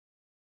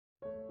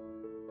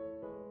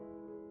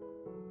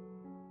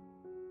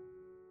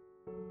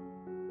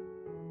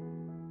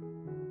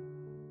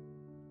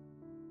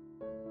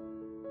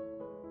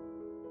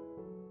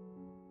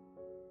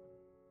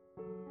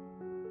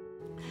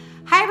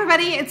Hi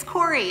everybody, it's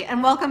Corie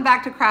and welcome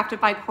back to Crafted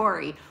by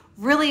Corie.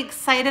 Really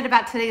excited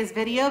about today's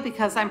video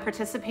because I'm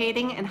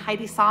participating in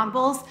Heidi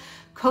Sonboul's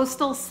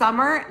Coastal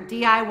Summer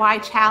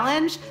DIY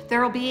Challenge.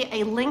 There will be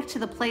a link to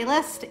the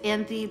playlist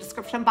in the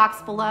description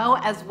box below,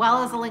 as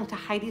well as a link to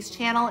Heidi's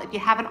channel. If you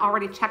haven't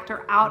already checked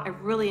her out, I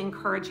really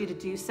encourage you to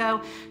do so.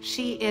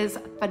 She is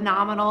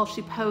phenomenal.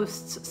 She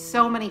posts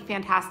so many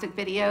fantastic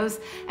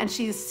videos and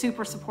she's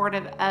super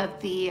supportive of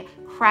the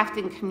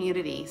crafting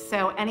community.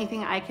 So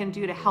anything I can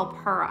do to help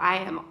her, I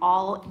am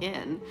all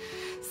in.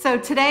 So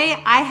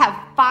today I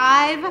have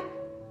 5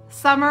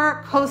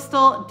 summer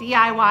coastal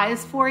DIYs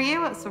for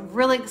you. So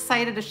really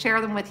excited to share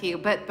them with you.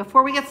 But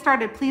before we get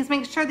started, please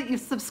make sure that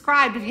you've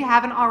subscribed if you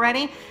haven't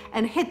already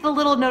and hit the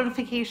little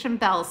notification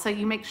bell so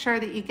you make sure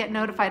that you get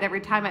notified every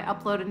time I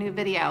upload a new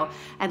video.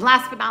 And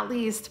last but not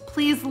least,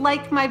 please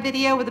like my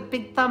video with a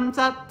big thumbs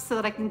up so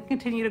that I can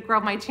continue to grow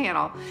my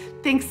channel.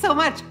 Thanks so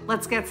much.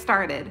 Let's get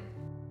started.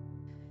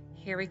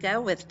 Here we go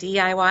with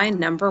DIY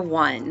number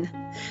 1.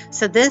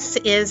 So this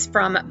is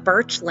from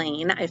Birch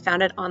Lane. I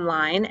found it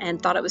online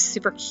and thought it was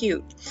super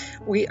cute.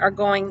 We are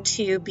going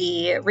to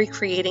be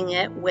recreating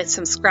it with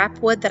some scrap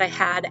wood that I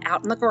had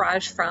out in the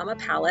garage from a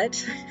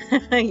pallet.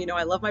 You know,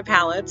 I love my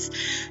pallets.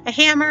 A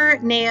hammer,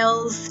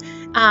 nails,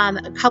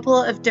 a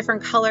couple of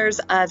different colors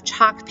of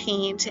chalk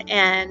paint,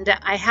 and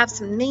I have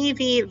some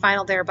navy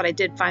vinyl there, but I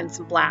did find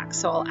some black,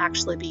 so I'll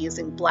actually be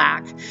using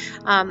black.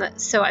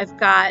 So I've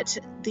got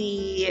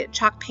the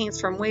chalk paints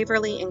from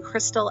Waverly in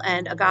Crystal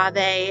and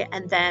Agave,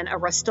 and then a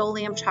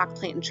Rust-Oleum chalk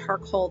paint and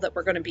charcoal that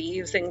we're going to be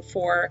using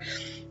for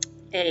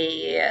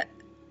a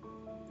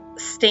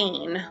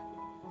stain,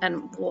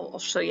 and we'll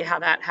show you how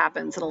that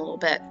happens in a little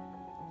bit.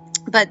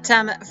 But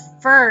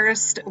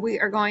first, we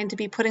are going to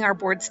be putting our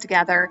boards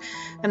together.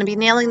 I'm going to be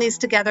nailing these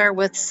together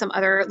with some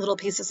other little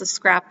pieces of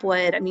scrap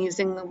wood. I'm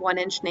using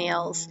 1-inch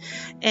nails.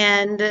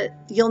 And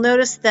you'll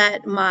notice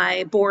that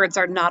my boards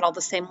are not all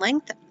the same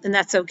length, and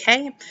that's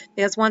okay,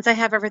 because once I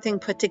have everything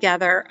put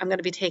together, I'm going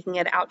to be taking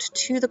it out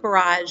to the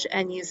garage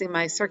and using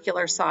my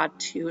circular saw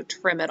to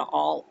trim it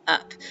all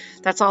up.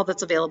 That's all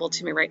that's available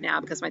to me right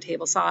now because my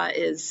table saw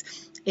is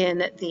in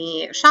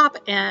the shop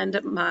and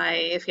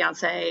my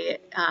fiance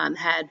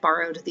had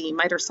borrowed the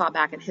miter saw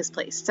back at his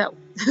place. So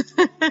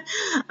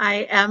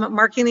I am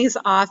marking these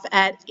off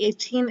at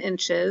 18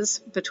 inches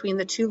between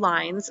the 2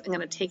 lines. I'm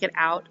going to take it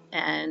out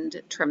and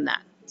trim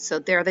that. So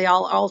there they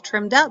all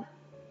trimmed up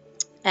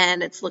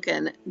and it's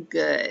looking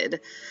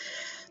good.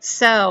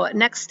 So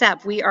next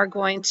step, we are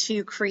going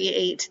to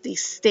create the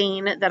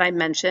stain that I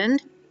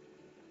mentioned,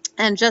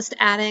 and just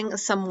adding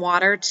some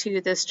water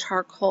to this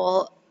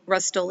charcoal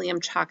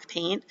Rust-Oleum chalk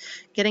paint,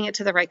 getting it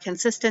to the right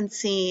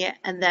consistency,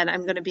 and then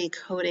I'm going to be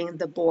coating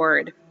the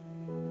board.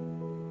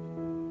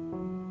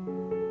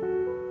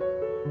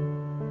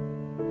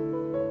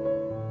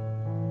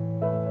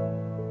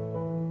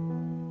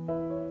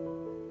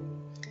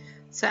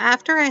 So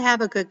after I have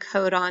a good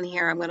coat on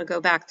here, I'm going to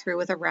go back through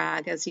with a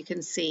rag. As you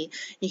can see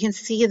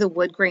the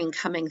wood grain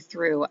coming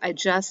through. I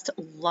just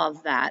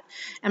love that.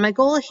 And my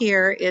goal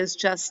here is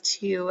just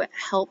to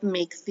help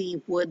make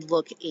the wood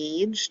look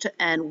aged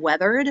and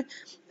weathered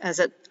as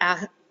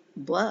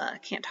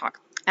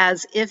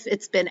as if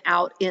it's been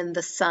out in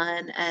the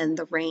sun and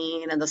the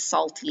rain and the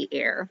salty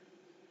air.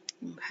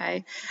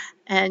 Okay,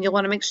 and you'll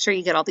want to make sure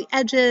you get all the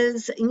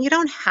edges, and you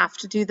don't have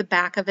to do the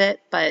back of it,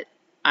 but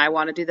I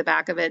want to do the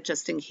back of it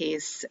just in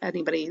case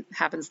anybody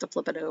happens to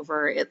flip it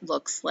over. It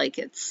looks like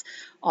it's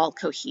all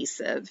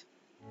cohesive.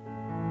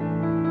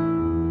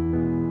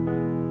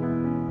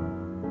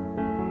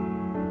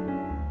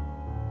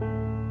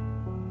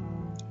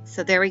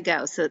 So there we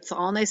go. So it's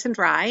all nice and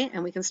dry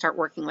and we can start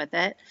working with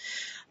it.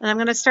 And I'm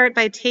going to start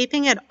by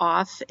taping it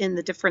off in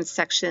the different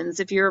sections.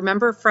 If you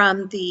remember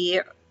from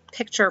the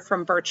picture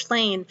from Birch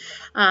Lane,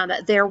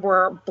 there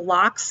were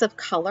blocks of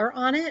color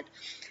on it.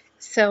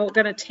 So I'm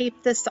going to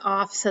tape this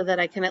off so that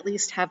I can at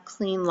least have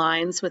clean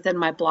lines within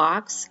my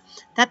blocks.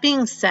 That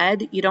being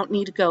said, you don't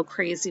need to go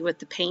crazy with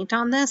the paint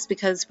on this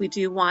because we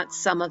do want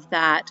some of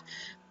that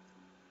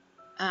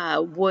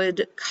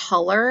wood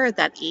color,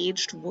 that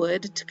aged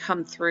wood, to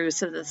come through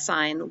so the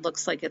sign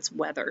looks like it's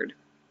weathered.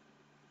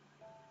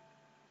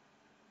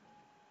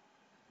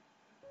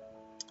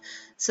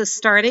 So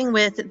starting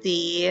with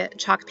the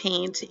chalk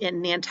paint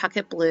in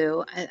Nantucket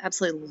Blue, I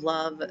absolutely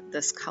love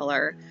this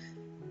color.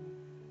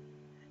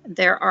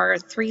 There are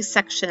 3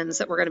 sections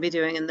that we're going to be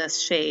doing in this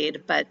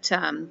shade, but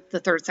the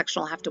 3rd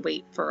section will have to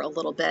wait for a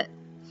little bit.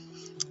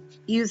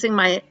 Using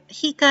my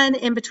heat gun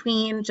in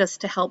between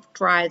just to help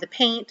dry the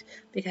paint,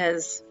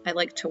 because I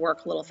like to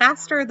work a little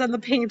faster than the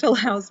paint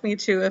allows me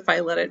to if I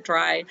let it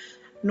dry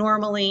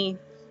normally.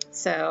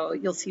 So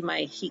you'll see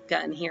my heat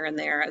gun here and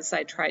there as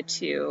I try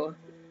to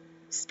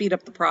speed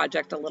up the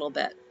project a little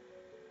bit.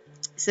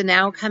 So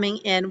now coming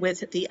in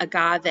with the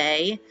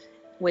Agave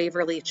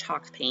Waverly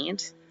chalk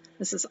paint.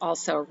 This is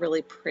also a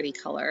really pretty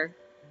color.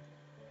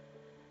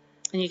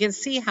 And you can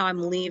see how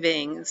I'm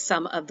leaving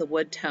some of the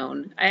wood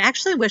tone. I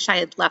actually wish I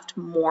had left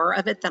more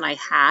of it than I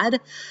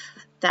had.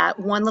 That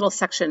one little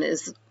section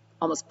is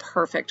almost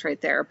perfect right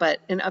there. But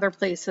in other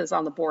places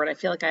on the board, I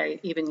feel like I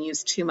even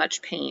used too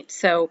much paint.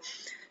 So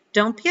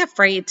don't be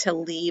afraid to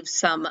leave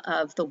some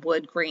of the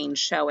wood grain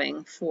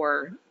showing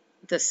for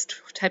this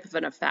type of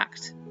an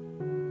effect.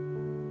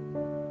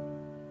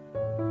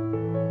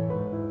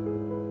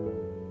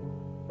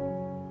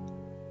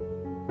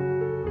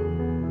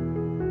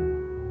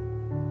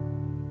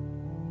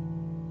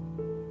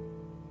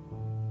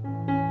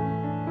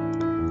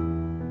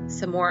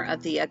 Some more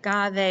of the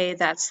agave,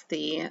 that's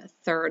the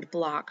third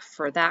block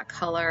for that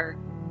color.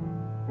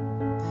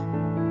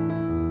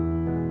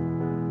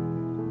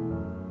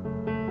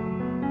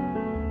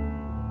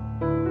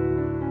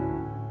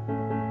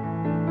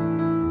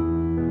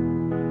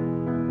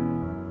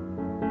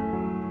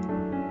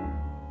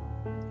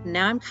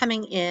 Now I'm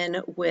coming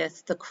in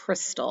with the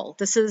crystal.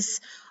 This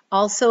is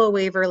also a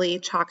Waverly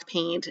chalk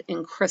paint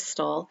in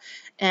crystal,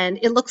 and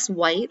it looks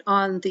white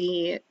on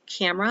the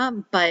camera,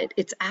 but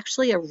it's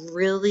actually a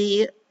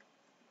really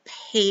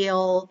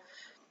pale,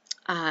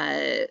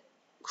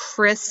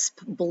 crisp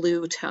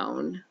blue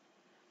tone.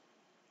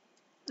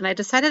 And I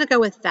decided to go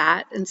with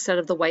that instead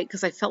of the white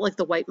because I felt like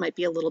the white might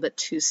be a little bit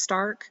too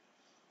stark.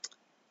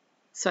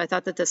 So I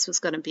thought that this was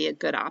going to be a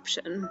good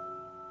option.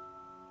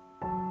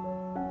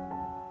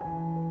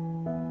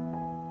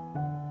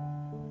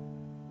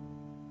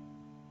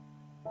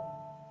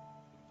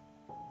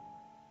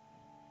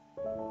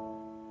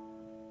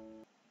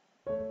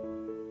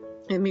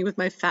 And me with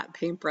my fat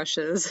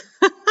paintbrushes.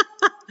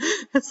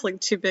 It's like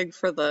too big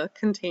for the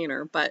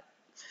container, but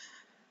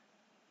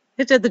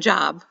it did the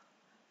job.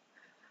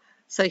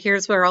 So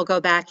here's where I'll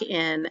go back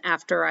in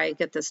after I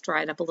get this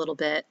dried up a little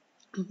bit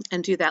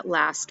and do that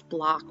last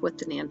block with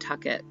the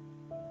Nantucket.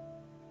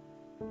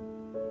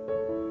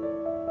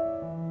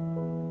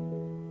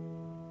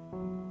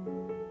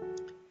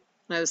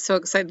 And I was so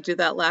excited to do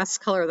that last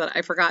color that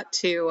I forgot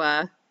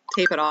to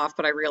tape it off,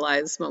 but I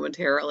realized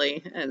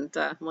momentarily, and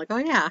I'm like, oh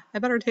yeah, I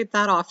better tape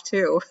that off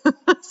too,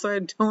 so I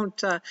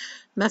don't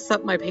mess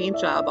up my paint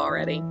job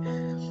already.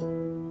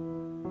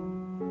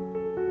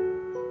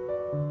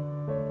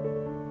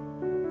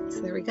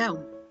 So there we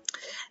go.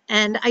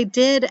 And I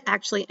did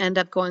actually end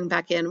up going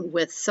back in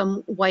with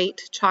some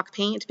white chalk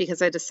paint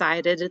because I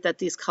decided that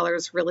these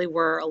colors really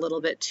were a little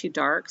bit too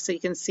dark. So you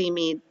can see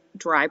me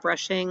dry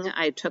brushing.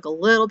 I took a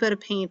little bit of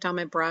paint on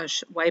my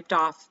brush, wiped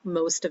off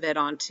most of it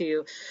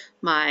onto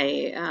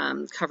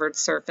my covered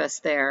surface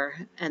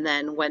there, and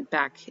then went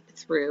back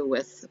through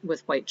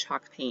with white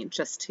chalk paint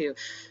just to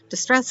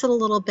distress it a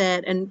little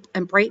bit and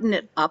brighten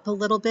it up a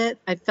little bit.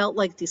 I felt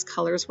like these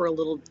colors were a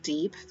little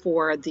deep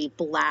for the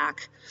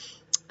black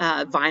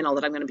vinyl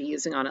that I'm going to be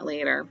using on it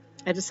later.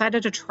 I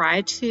decided to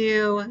try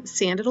to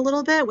sand it a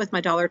little bit with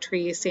my Dollar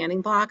Tree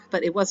sanding block,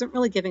 but it wasn't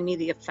really giving me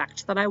the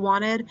effect that I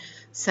wanted,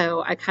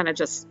 so I kind of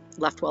just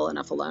left well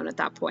enough alone at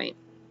that point.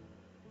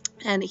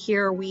 And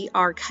here we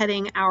are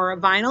cutting our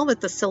vinyl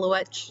with the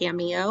Silhouette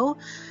Cameo.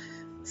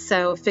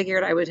 So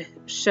figured I would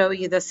show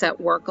you this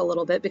at work a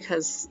little bit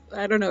because,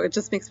 I don't know, it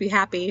just makes me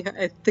happy.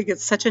 I think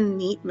it's such a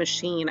neat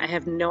machine. I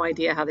have no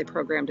idea how they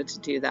programmed it to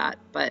do that,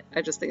 but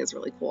I just think it's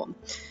really cool.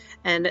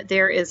 And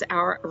there is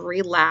our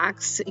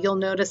Relax. You'll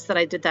notice that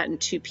I did that in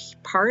two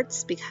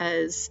parts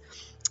because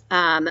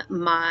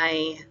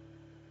my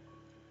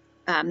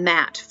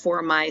mat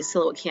for my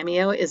Silhouette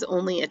Cameo is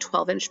only a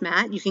 12-inch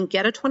mat. You can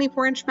get a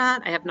 24-inch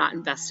mat. I have not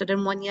invested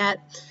in one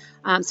yet,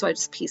 so I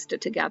just pieced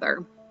it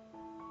together.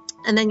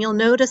 And then you'll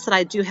notice that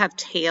I do have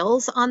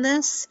tails on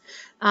this.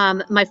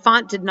 My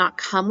font did not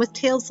come with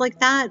tails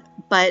like that,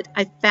 but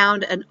I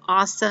found an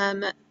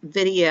awesome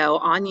video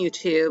on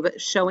YouTube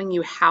showing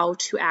you how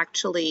to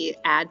actually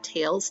add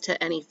tails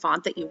to any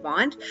font that you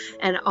want.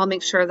 And I'll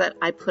make sure that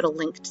I put a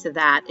link to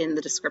that in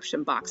the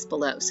description box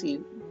below, so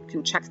you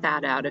can check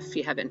that out if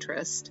you have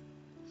interest.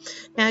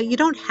 Now, you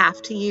don't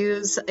have to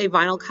use a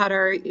vinyl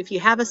cutter. If you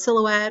have a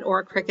Silhouette or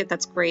a Cricut,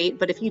 that's great.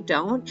 But if you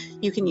don't,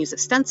 you can use a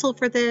stencil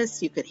for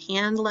this. You could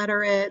hand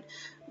letter it,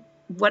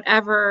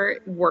 whatever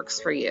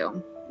works for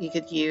you. You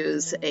could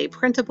use a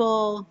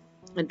printable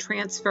and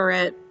transfer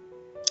it.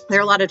 There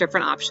are a lot of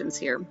different options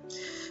here.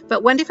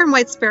 But Wendy from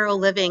White Sparrow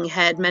Living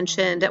had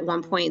mentioned at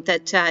one point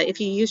that if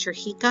you use your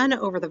heat gun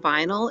over the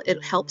vinyl,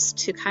 it helps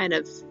to kind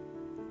of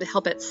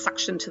help it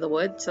suction to the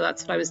wood. So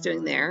that's what I was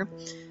doing there.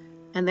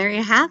 And there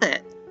you have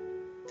it.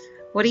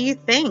 What do you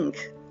think?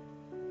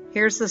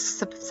 Here's the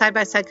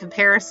side-by-side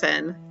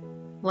comparison.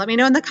 Let me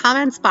know in the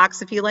comments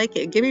box if you like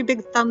it. Give me a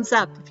big thumbs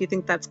up if you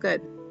think that's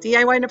good.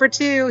 DIY number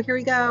 2, here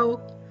we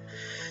go.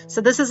 So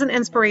this is an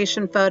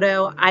inspiration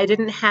photo. I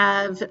didn't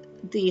have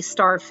the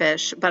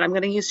starfish, but I'm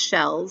going to use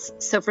shells.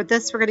 So for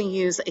this, we're going to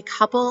use a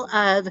couple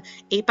of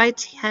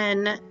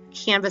 8x10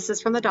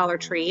 canvases from the Dollar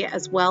Tree,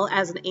 as well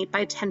as an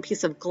 8x10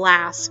 piece of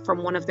glass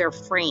from one of their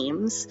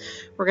frames.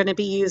 We're going to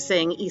be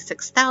using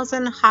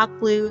E6000, hot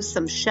glue,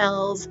 some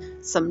shells,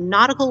 some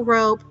nautical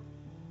rope,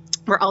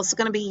 We're also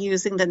going to be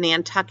using the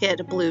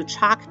Nantucket Blue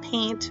Chalk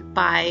Paint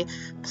by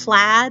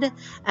Plaid,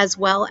 as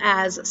well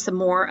as some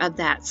more of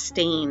that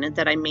stain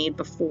that I made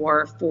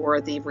before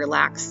for the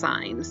relax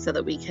sign so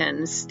that we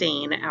can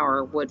stain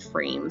our wood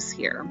frames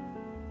here.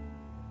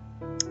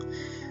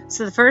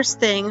 So the first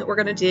thing we're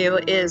going to do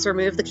is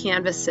remove the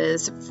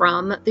canvases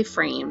from the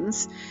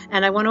frames,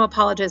 and I want to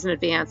apologize in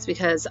advance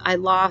because I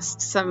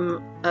lost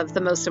some of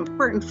the most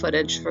important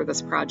footage for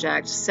this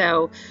project.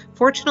 So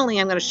fortunately,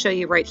 I'm going to show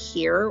you right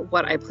here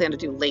what I plan to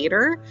do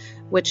later,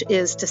 which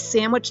is to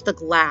sandwich the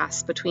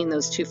glass between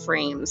those two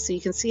frames. So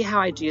you can see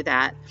how I do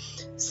that.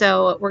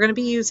 So we're going to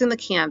be using the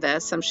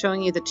canvas. I'm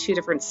showing you the two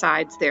different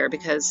sides there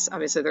because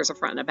obviously there's a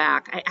front and a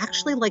back. I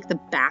actually like the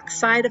back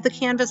side of the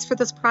canvas for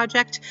this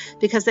project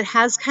because it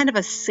has kind of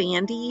a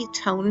sandy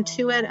tone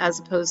to it as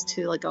opposed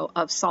to like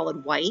a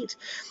solid white.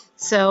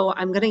 So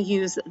I'm going to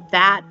use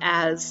that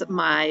as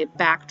my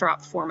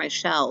backdrop for my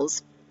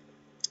shells.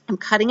 I'm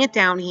cutting it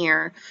down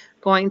here,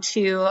 going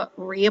to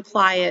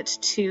reapply it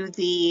to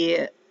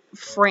the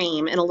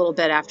frame in a little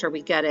bit after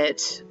we get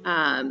it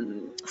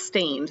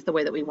stained the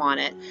way that we want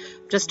it.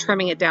 Just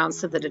trimming it down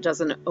so that it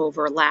doesn't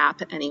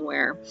overlap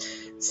anywhere.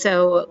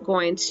 So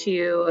going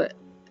to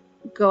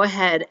go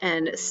ahead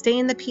and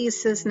stain the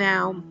pieces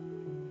now.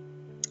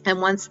 And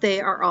once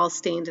they are all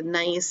stained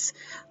nice,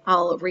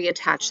 I'll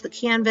reattach the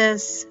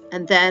canvas,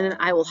 and then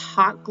I will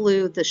hot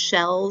glue the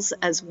shells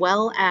as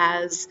well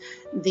as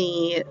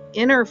the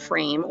inner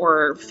frame,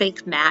 or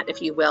fake mat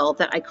if you will,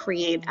 that I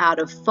create out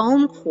of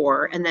foam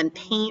core and then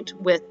paint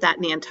with that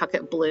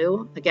Nantucket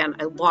blue. Again,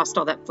 I lost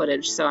all that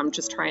footage, so I'm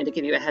just trying to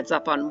give you a heads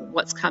up on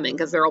what's coming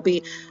because there will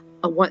be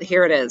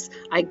here it is.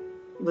 I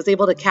was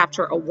able to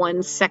capture a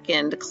 1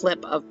 second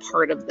clip of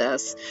part of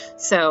this.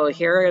 So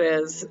here it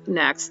is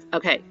next.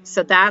 Okay,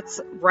 so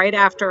that's right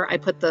after I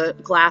put the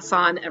glass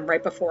on and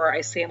right before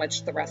I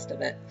sandwiched the rest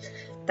of it.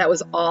 That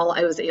was all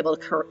I was able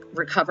to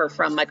recover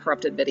from my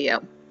corrupted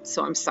video.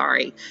 So I'm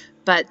sorry.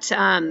 But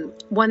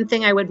one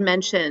thing I would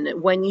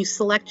mention, when you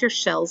select your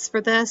shells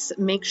for this,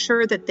 make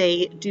sure that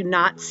they do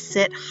not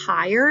sit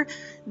higher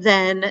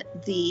than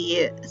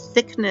the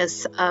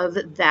thickness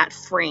of that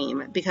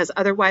frame, because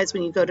otherwise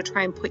when you go to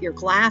try and put your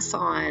glass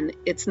on,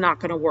 it's not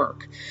going to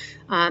work.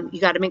 You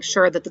got to make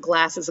sure that the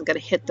glass isn't going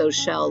to hit those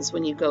shells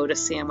when you go to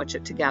sandwich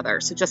it together.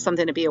 So just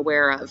something to be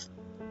aware of.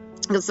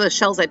 Because the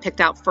shells I picked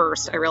out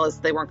first, I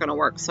realized they weren't going to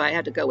work, so I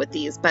had to go with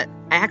these, but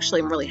I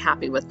actually am really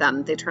happy with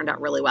them. They turned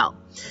out really well.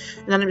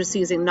 And then I'm just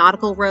using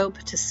nautical rope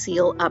to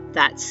seal up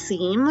that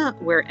seam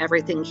where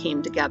everything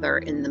came together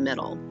in the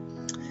middle.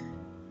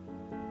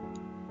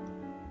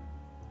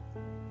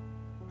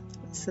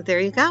 So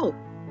there you go.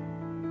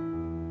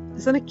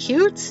 Isn't it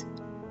cute?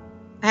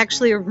 I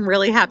actually am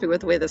really happy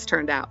with the way this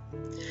turned out.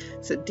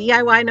 So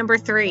DIY number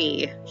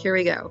 3, here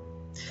we go.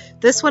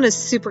 This one is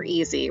super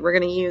easy. We're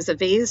going to use a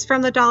vase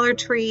from the Dollar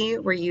Tree.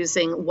 We're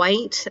using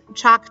white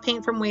chalk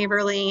paint from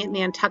Waverly,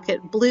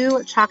 Nantucket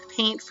blue chalk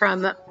paint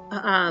from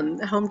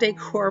Home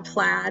Decor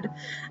Plaid,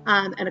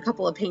 and a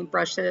couple of paint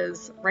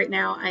brushes. Right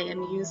now I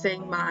am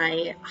using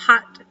my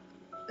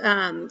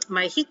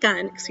my heat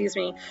gun, excuse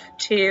me,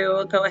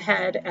 to go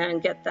ahead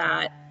and get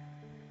that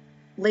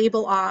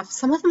label off.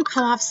 Some of them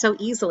come off so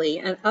easily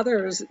and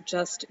others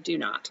just do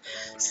not.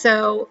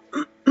 So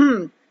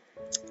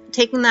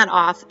taking that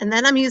off, and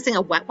then I'm using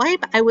a wet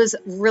wipe. I was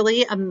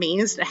really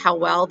amazed at how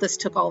well this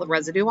took all the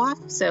residue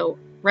off, so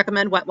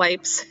recommend wet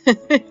wipes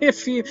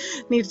if you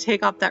need to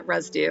take off that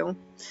residue.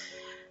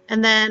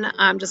 And then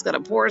I'm just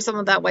going to pour some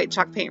of that white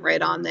chalk paint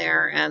right on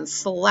there and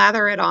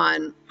slather it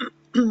on.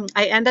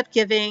 I end up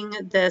giving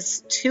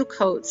this 2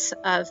 coats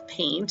of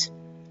paint,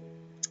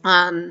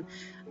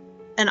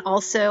 and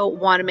also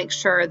want to make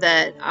sure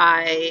that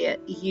I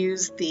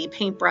use the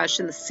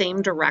paintbrush in the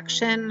same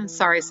direction.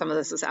 Sorry, some of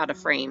this is out of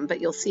frame, but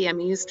you'll see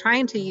I'm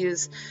trying to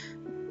use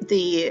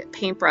the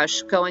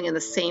paintbrush going in the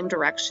same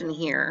direction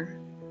here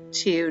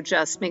to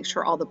just make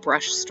sure all the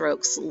brush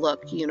strokes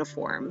look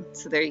uniform.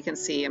 So there you can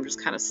see I'm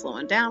just kind of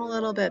slowing down a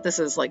little bit. This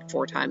is like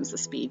 4 times the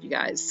speed, you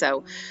guys.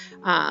 So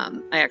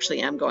I actually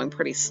am going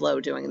pretty slow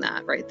doing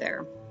that right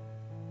there.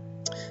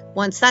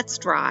 Once that's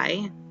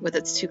dry with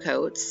its 2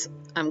 coats,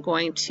 I'm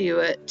going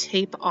to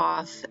tape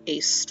off a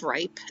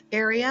stripe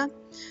area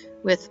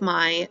with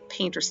my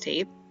painter's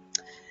tape.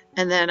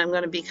 And then I'm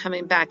going to be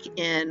coming back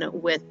in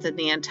with the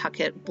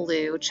Nantucket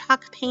blue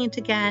chalk paint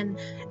again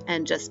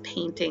and just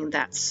painting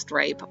that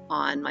stripe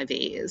on my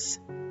vase.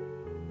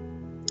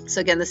 So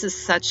again, this is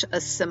such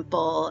a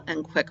simple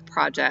and quick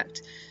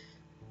project.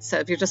 So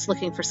if you're just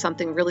looking for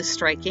something really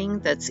striking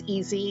that's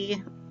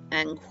easy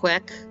and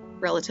quick,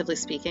 relatively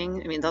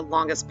speaking, I mean, the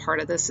longest part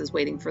of this is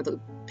waiting for the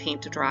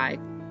paint to dry.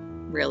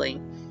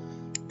 Really,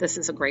 this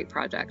is a great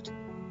project.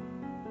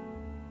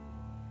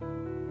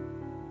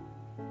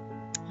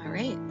 All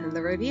right, and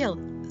the reveal.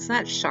 Isn't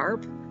that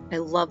sharp? I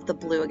love the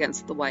blue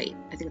against the white.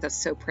 I think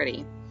that's so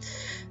pretty.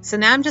 So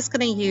now I'm just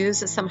going to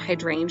use some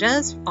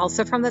hydrangeas,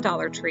 also from the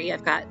Dollar Tree.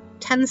 I've got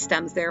 10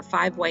 stems there,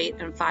 5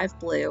 white and 5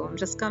 blue. I'm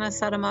just going to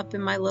set them up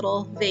in my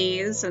little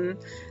vase, and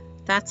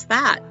that's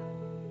that.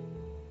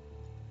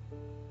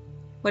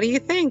 What do you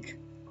think?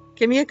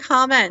 Give me a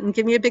comment and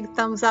give me a big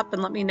thumbs up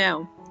and let me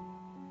know.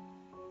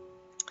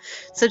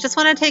 So just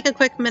want to take a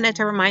quick minute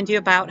to remind you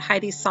about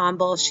Heidi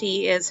Sonboul.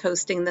 She is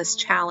hosting this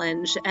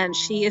challenge and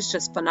she is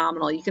just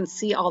phenomenal. You can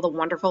see all the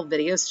wonderful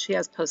videos she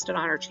has posted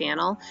on her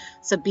channel.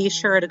 So be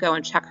sure to go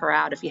and check her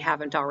out if you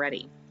haven't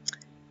already.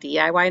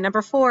 DIY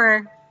number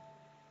 4.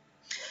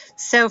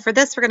 So for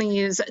this, we're going to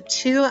use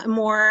 2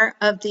 more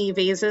of the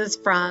vases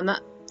from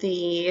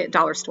the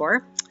dollar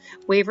store.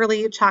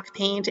 Waverly chalk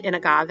paint in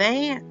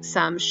agave,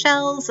 some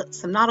shells,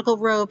 some nautical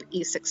rope,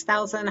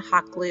 E6000,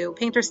 hot glue,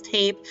 painter's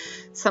tape,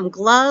 some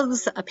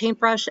gloves, a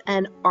paintbrush,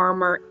 and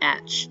armor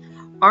etch.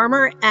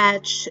 Armor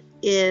etch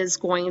is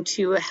going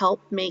to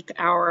help make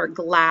our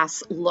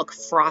glass look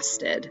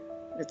frosted.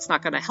 It's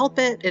not going to help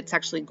it, it's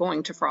actually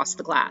going to frost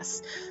the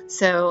glass.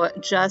 So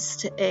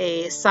just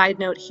a side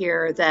note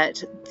here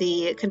that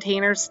the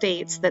container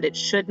states that it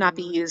should not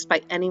be used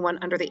by anyone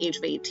under the age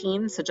of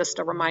 18. So just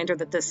a reminder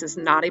that this is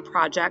not a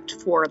project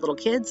for little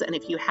kids. And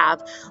if you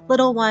have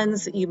little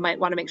ones, you might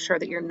want to make sure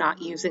that you're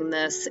not using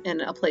this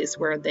in a place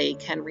where they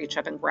can reach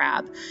up and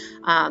grab.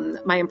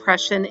 My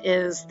impression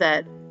is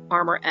that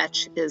armor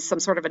etch is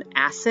some sort of an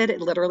acid. It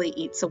literally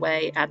eats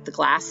away at the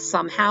glass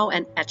somehow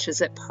and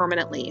etches it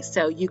permanently.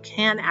 So you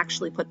can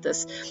actually put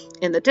this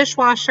in the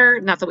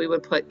dishwasher. Not that we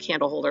would put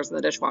candle holders in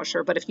the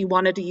dishwasher, but if you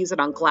wanted to use it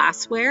on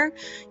glassware,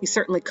 you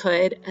certainly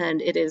could, and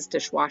it is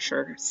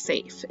dishwasher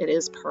safe. It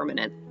is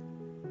permanent.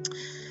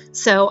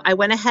 So I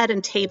went ahead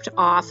and taped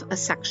off a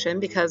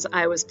section because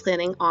I was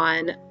planning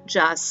on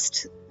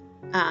just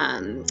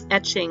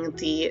etching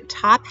the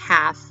top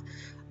half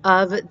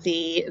of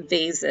the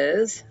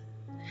vases.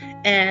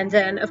 And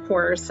then, of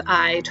course,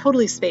 I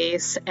totally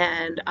spaced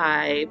and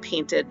I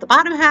painted the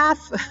bottom half,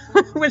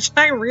 which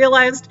I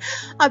realized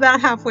about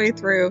halfway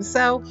through.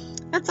 So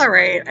that's all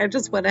right. I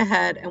just went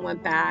ahead and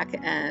went back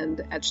and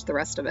etched the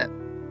rest of it.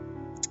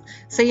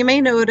 So you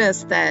may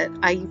notice that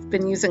I've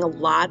been using a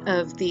lot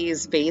of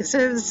these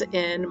vases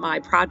in my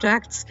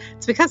projects.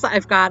 It's because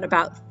I've got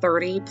about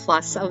 30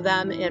 plus of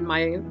them in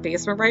my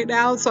basement right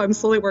now, so I'm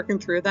slowly working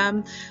through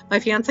them.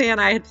 My fiance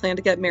and I had planned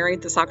to get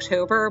married this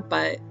October,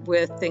 but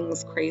with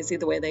things crazy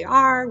the way they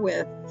are,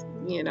 with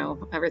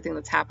everything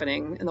that's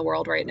happening in the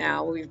world right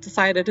now, we've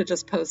decided to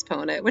just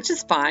postpone it, which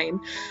is fine.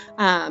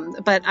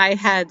 But I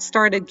had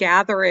started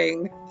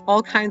gathering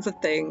all kinds of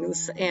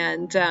things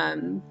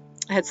and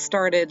had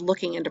started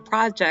looking into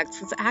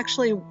projects. It's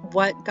actually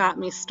what got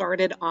me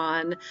started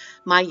on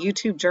my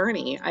YouTube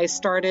journey. I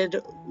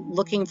started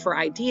looking for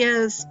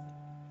ideas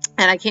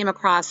and I came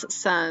across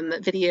some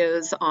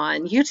videos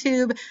on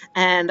YouTube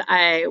and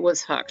I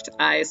was hooked.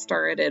 I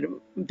started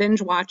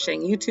binge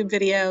watching YouTube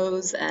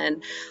videos,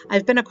 and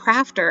I've been a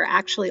crafter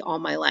actually all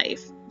my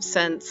life.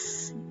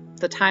 Since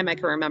the time I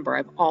can remember,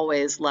 I've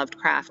always loved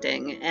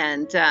crafting.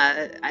 And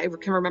I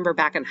can remember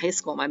back in high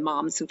school, my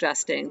mom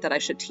suggesting that I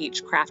should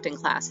teach crafting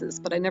classes,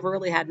 but I never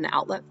really had an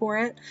outlet for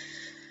it.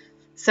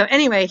 So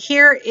anyway,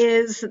 here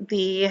is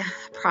the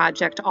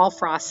project all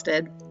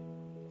frosted.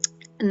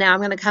 Now I'm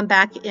going to come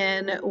back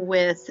in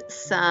with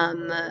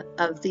some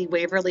of the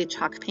Waverly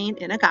chalk paint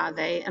in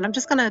agave, and I'm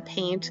just going to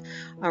paint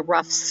a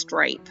rough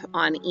stripe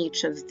on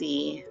each of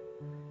the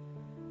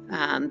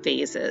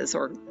vases,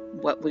 or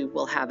what we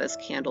will have as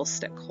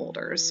candlestick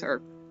holders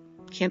or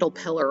candle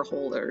pillar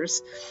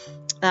holders.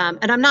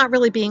 And I'm not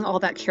really being all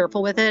that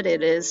careful with it.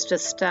 It is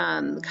just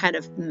kind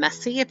of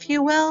messy, if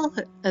you will,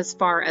 as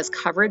far as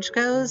coverage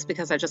goes,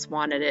 because I just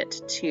wanted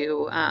it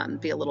to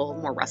be a little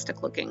more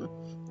rustic looking.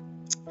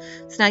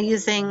 So now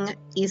using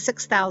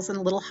E6000,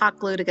 a little hot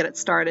glue to get it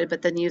started,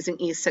 but then using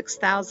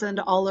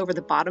E6000 all over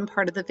the bottom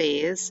part of the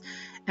vase.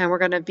 And we're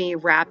going to be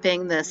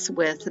wrapping this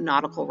with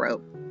nautical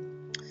rope.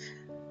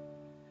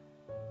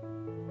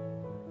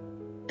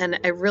 And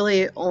I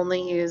really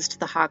only used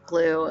the hot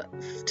glue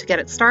to get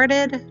it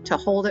started, to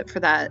hold it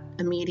for that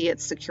immediate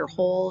secure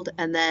hold,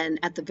 and then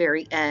at the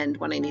very end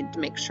when I needed to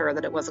make sure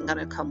that it wasn't going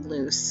to come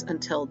loose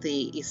until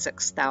the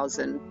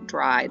E6000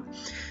 dried.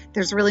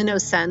 There's really no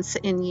sense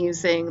in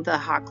using the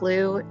hot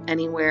glue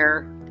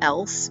anywhere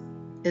else.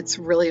 It's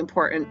really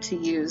important to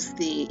use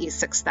the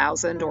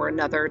E6000 or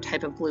another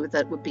type of glue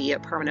that would be a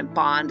permanent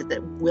bond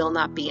that will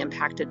not be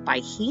impacted by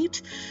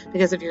heat,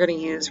 because if you're going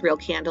to use real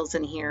candles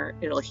in here,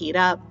 it'll heat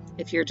up.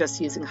 If you're just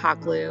using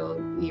hot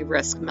glue, you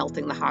risk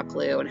melting the hot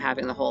glue and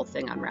having the whole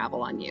thing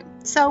unravel on you.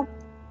 So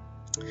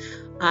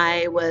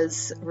I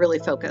was really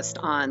focused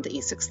on the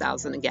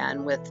E6000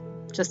 again with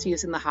just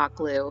using the hot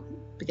glue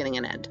beginning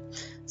and end.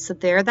 So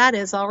there that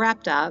is all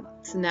wrapped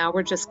up. So now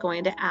we're just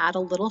going to add a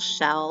little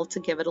shell to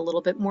give it a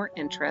little bit more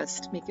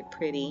interest, make it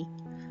pretty.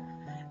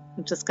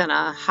 I'm just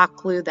gonna hot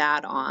glue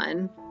that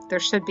on. There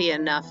should be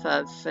enough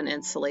of an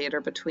insulator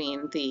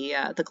between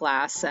the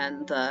glass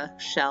and the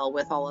shell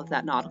with all of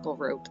that nautical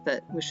rope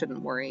that we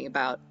shouldn't worry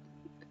about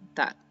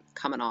that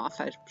coming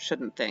off, I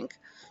shouldn't think.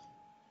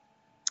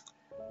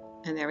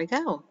 And there we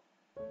go.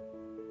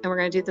 And we're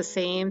going to do the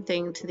same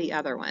thing to the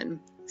other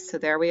one. So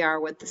there we are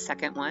with the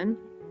second one.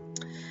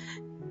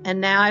 And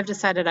now I've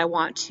decided I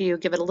want to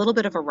give it a little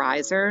bit of a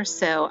riser,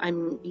 so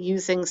I'm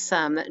using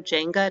some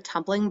Jenga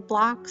tumbling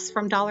blocks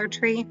from Dollar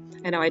Tree.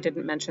 I know I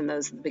didn't mention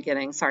those at the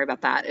beginning, sorry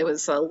about that. It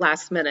was a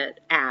last minute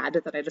ad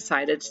that I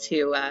decided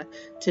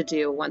to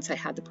do once I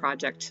had the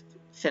project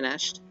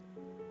finished.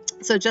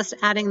 So just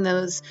adding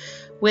those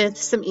with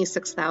some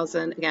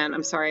E6000. Again,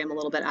 I'm sorry I'm a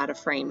little bit out of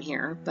frame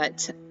here,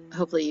 but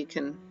hopefully you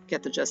can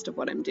get the gist of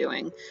what I'm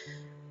doing.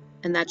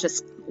 And that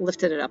just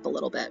lifted it up a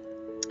little bit.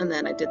 And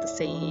then I did the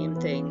same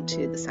thing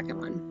to the second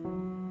one.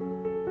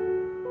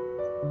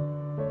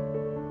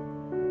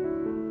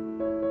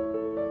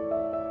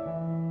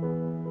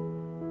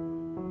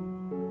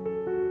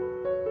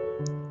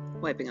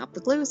 Wiping off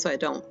the glue so I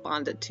don't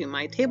bond it to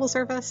my table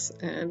surface.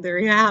 And there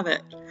you have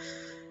it.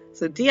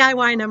 So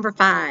DIY number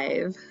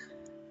 5.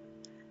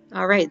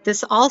 All right,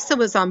 this also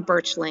was on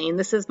Birch Lane.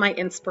 This is my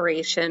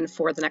inspiration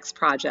for the next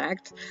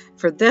project.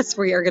 For this,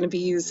 we are going to be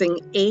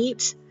using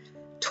 8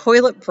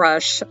 toilet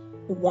brush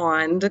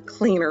wand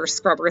cleaner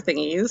scrubber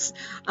thingies,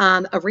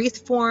 a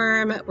wreath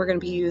form. We're going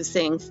to be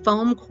using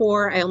foam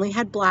core. I only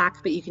had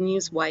black, but you can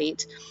use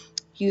white.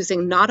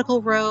 Using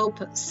nautical rope,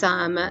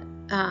 some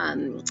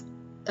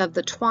of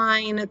the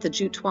twine, the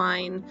jute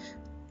twine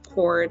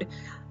cord,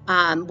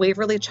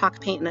 Waverly chalk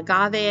paint and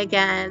agave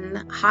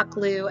again, hot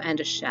glue, and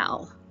a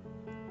shell.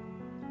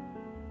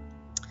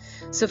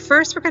 So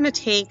first we're going to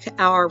take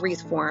our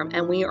wreath form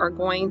and we are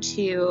going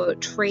to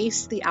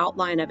trace the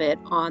outline of it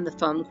on the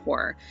foam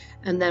core,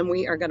 and then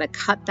we are going to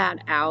cut that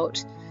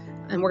out,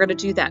 and we're going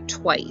to do that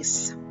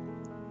twice.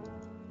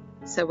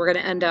 So we're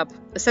going to end up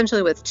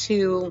essentially with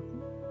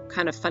 2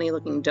 kind of funny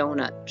looking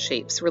donut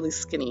shapes, really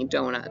skinny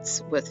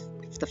donuts with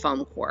the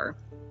foam core.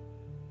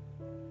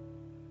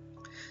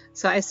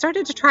 So I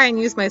started to try and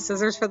use my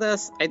scissors for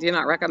this. I do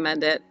not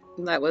recommend it.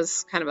 That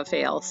was kind of a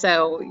fail.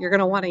 So you're going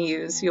to want to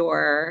use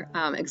your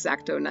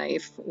X-Acto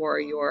knife or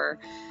your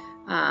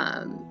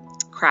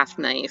craft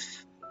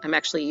knife. I'm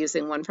actually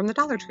using one from the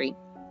Dollar Tree.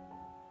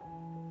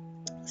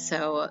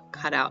 So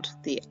cut out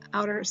the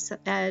outer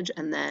edge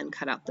and then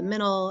cut out the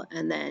middle,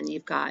 and then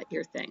you've got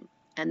your thing.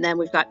 And then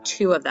we've got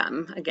 2 of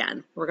them.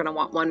 Again, we're going to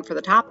want one for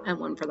the top and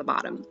one for the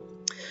bottom.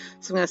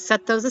 So I'm going to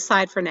set those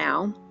aside for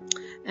now.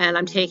 And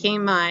I'm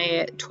taking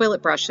my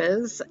toilet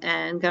brushes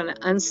and going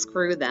to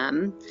unscrew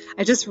them.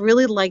 I just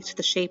really liked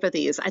the shape of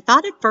these. I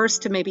thought at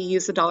first to maybe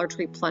use the Dollar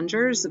Tree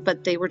plungers,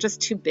 but they were just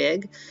too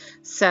big.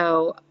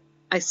 So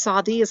I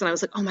saw these and I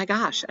was like, oh my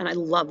gosh, and I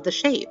love the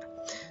shape.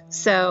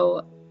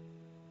 So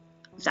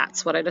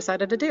that's what I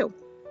decided to do.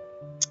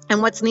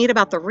 And what's neat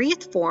about the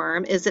wreath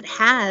form is it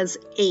has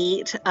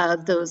 8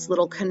 of those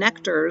little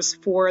connectors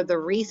for the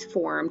wreath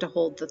form to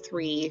hold the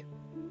 3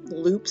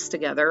 loops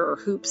together or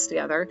hoops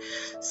together.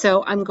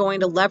 So I'm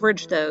going to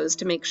leverage those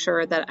to make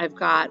sure that I've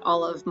got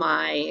all of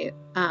my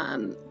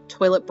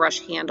toilet brush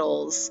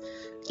handles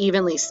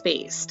evenly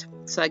spaced.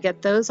 So I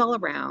get those all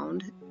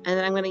around, and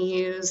then I'm going to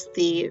use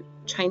the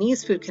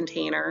Chinese food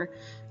container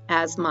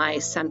as my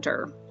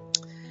center.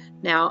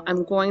 Now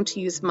I'm going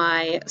to use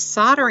my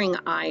soldering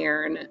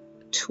iron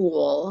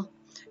tool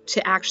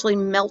to actually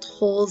melt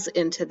holes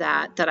into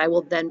that I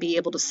will then be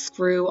able to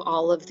screw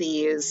all of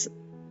these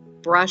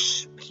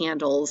brush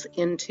handles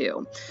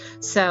into.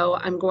 So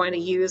I'm going to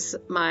use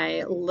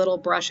my little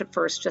brush at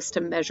first just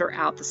to measure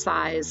out the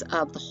size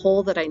of the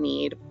hole that I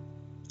need.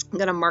 I'm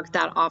going to mark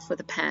that off with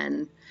a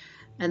pen,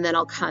 and then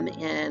I'll come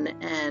in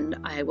and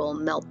I will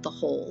melt the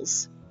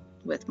holes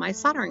with my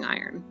soldering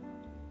iron.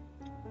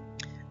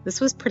 This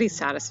was pretty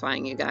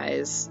satisfying, you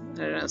guys. I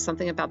don't know,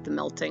 something about the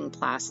melting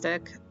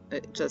plastic.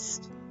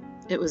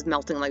 It was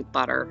melting like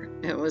butter.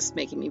 It was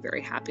making me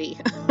very happy.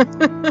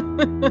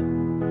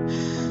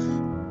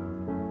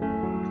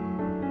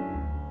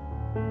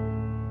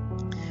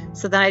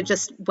 So then I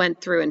just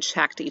went through and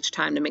checked each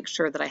time to make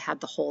sure that I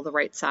had the hole the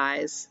right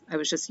size. I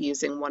was just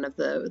using one of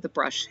the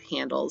brush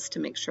handles to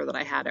make sure that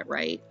I had it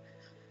right.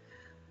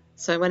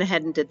 So I went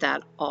ahead and did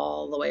that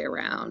all the way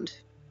around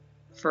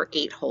for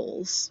 8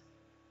 holes.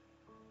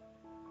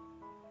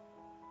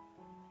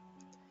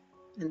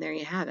 And there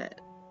you have it.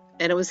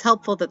 And it was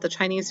helpful that the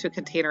Chinese food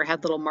container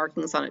had little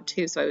markings on it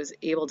too, so I was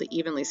able to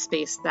evenly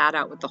space that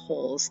out with the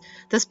holes.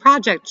 This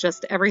project,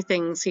 just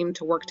everything seemed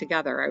to work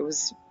together. I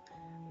was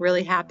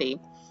really happy.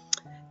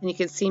 And you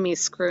can see me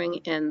screwing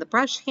in the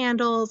brush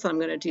handles. I'm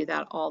going to do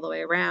that all the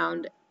way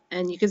around.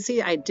 And you can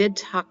see I did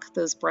tuck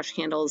those brush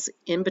handles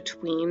in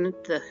between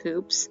the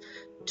hoops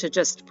to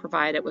just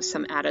provide it with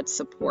some added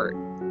support.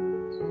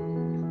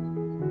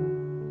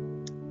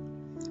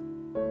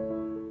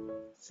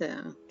 So,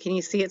 can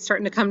you see it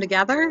starting to come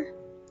together?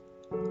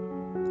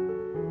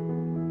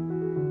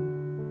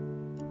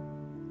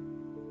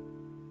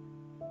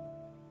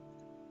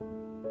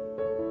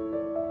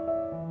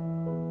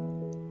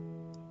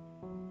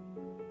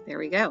 There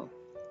we go.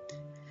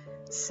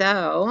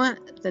 So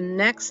the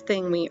next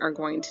thing we are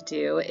going to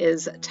do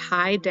is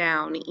tie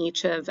down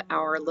each of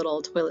our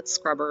little toilet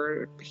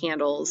scrubber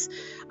handles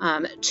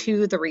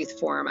to the wreath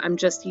form. I'm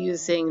just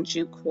using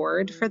jute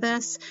cord for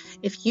this.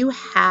 If you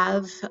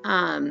have,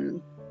 oh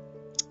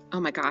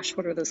my gosh,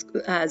 what are those?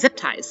 Zip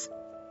ties.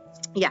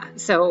 Yeah,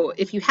 so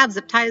if you have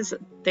zip ties,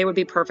 they would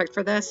be perfect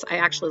for this. I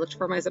actually looked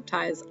for my zip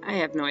ties. I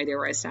have no idea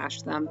where I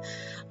stashed them.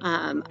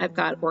 I've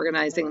got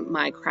organizing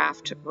my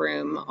craft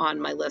room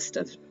on my list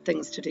of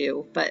things to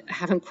do, but I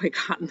haven't quite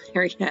gotten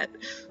there yet.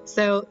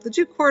 So the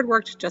jute cord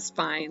worked just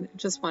fine.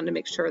 Just wanted to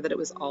make sure that it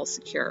was all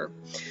secure.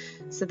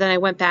 So then I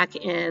went back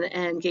in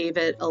and gave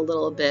it a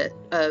little bit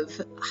of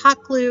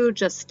hot glue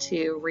just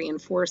to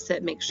reinforce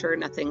it, make sure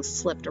nothing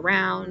slipped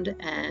around,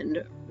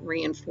 and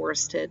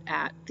reinforced it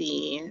at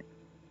the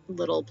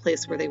little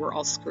place where they were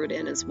all screwed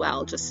in as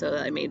well, just so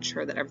that I made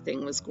sure that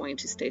everything was going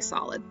to stay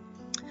solid.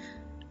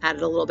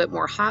 Added a little bit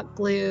more hot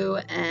glue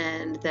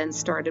and then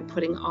started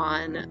putting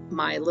on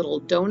my little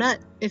donut,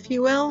 if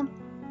you will.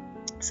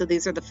 So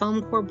these are the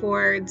foam core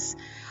boards,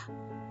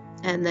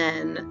 and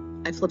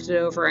then I flipped it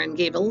over and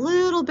gave a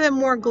little bit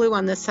more glue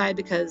on this side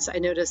because I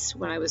noticed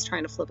when I was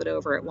trying to flip it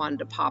over it wanted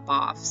to pop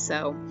off,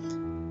 so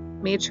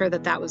made sure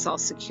that that was all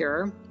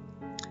secure.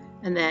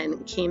 And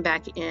then came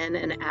back in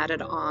and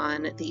added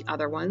on the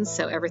other ones.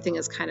 So everything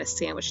is kind of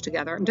sandwiched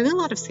together. I'm doing a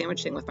lot of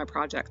sandwiching with my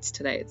projects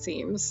today, it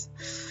seems.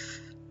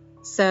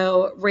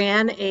 So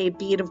ran a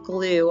bead of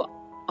glue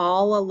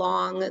all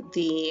along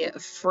the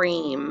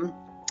frame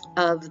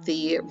of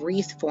the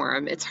wreath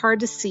form. It's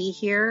hard to see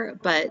here,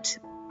 but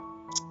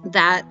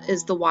that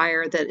is the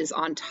wire that is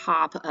on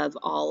top of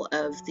all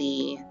of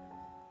the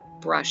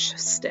brush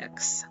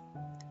sticks.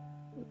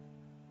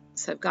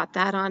 So I've got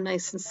that on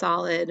nice and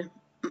solid.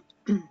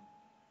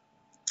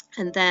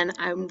 And then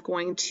I'm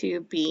going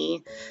to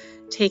be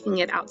taking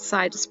it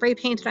outside to spray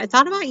paint it. I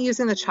thought about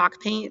using the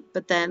chalk paint,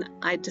 but then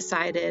I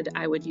decided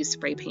I would use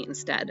spray paint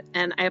instead.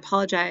 And I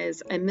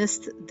apologize, I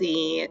missed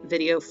the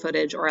video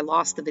footage, or I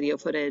lost the video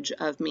footage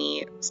of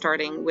me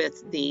starting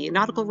with the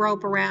nautical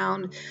rope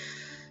around.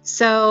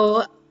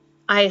 So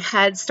I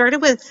had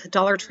started with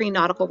Dollar Tree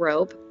nautical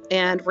rope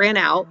and ran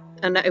out,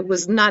 and I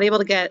was not able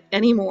to get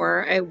any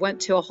more. I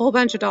went to a whole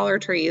bunch of Dollar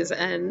Trees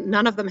and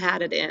none of them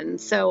had it in.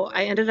 So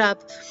I ended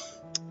up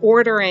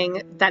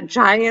ordering that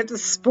giant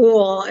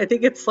spool. I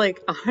think it's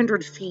like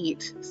 100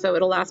 feet, so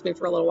it'll last me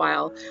for a little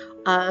while,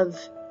 of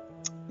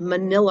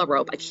manila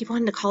rope. I keep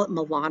wanting to call it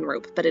Milan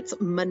rope, but it's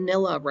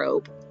manila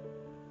rope.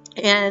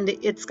 And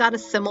it's got a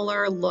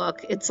similar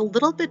look. It's a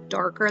little bit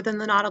darker than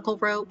the nautical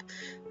rope,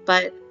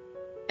 but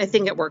I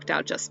think it worked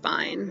out just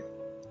fine.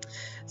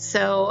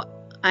 So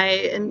I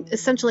am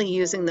essentially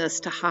using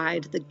this to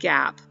hide the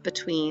gap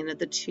between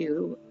the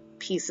two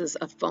pieces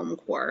of foam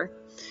core.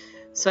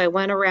 So I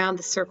went around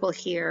the circle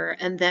here,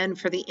 and then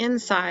for the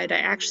inside, I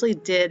actually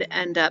did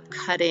end up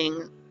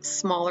cutting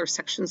smaller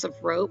sections of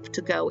rope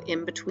to go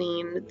in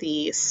between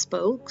the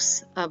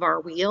spokes of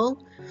our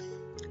wheel.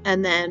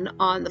 And then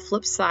on the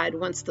flip side,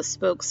 once the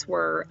spokes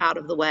were out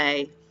of the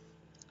way,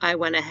 I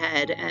went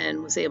ahead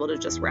and was able to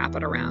just wrap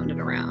it around and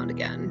around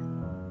again.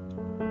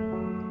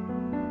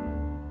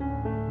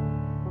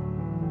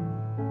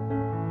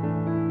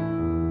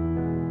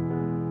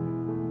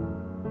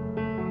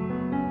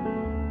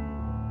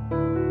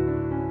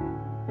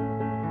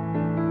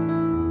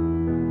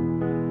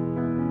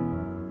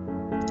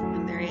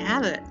 And there you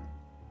have it.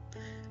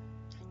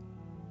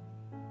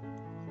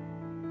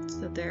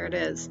 So there it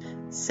is.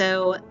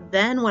 So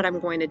then what I'm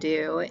going to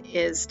do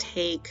is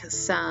take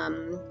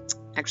some,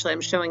 actually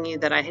I'm showing you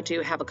that I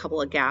do have a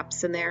couple of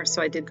gaps in there,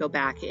 so I did go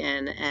back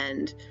in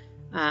and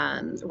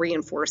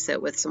reinforce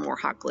it with some more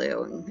hot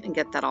glue and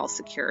get that all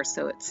secure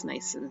so it's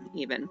nice and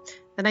even.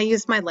 Then I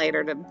used my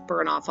lighter to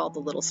burn off all the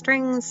little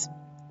strings,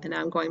 and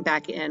I'm going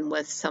back in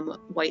with some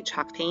white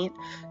chalk paint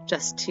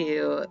just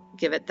to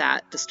give it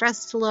that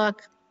distressed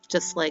look,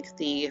 just like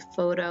the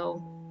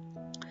photo.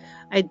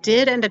 I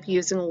did end up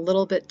using a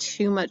little bit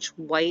too much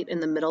white in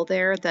the middle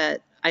there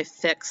that I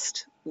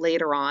fixed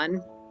later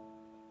on.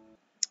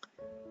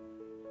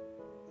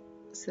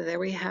 So there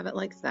we have it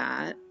like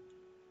that.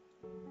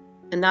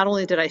 And not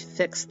only did I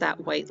fix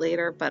that white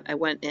later, but I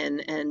went in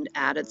and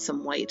added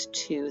some white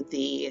to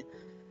the,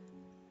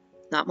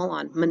 not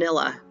Milan,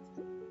 manila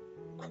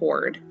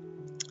cord.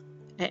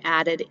 I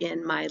added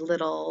in my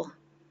little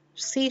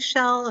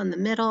seashell in the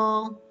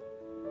middle,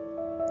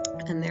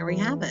 and there we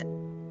have it.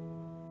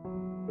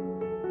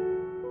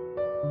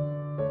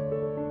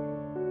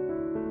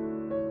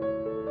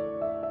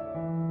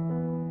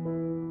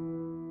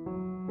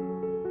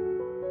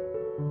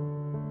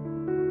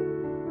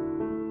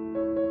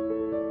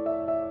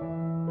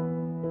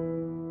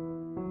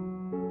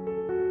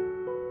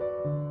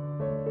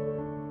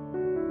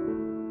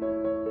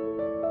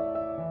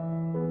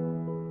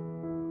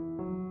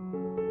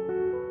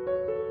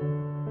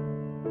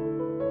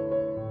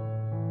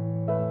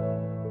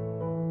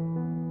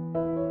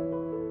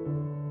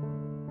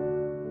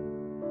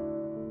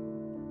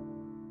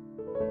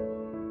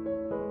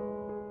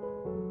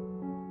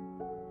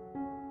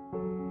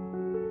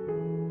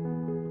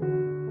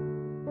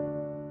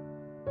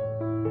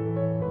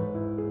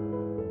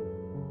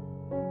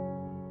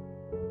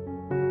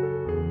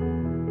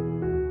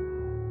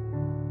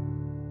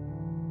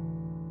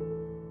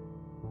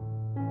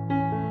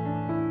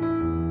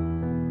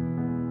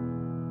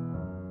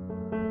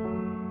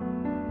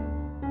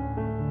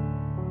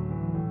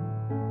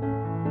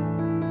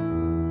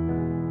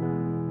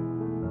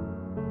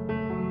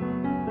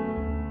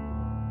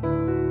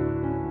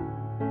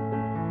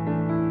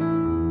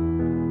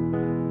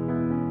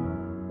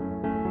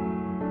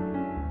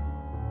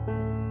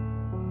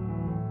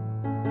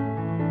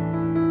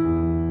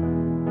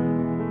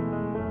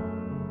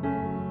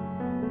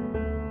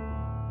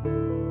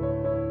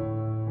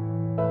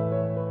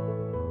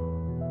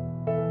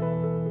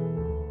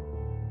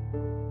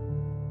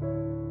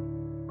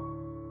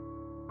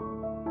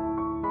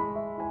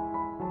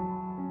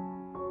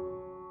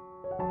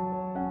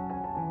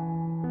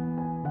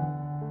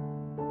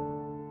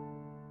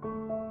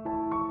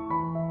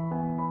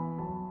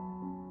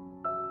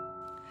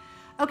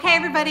 Okay,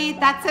 everybody,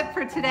 that's it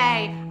for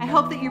today. I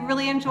hope that you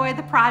really enjoyed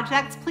the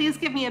projects. Please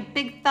give me a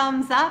big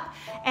thumbs up.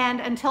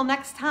 And until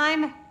next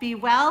time, be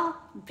well,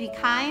 be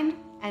kind,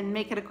 and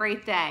make it a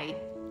great day.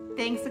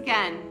 Thanks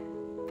again.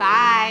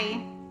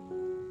 Bye.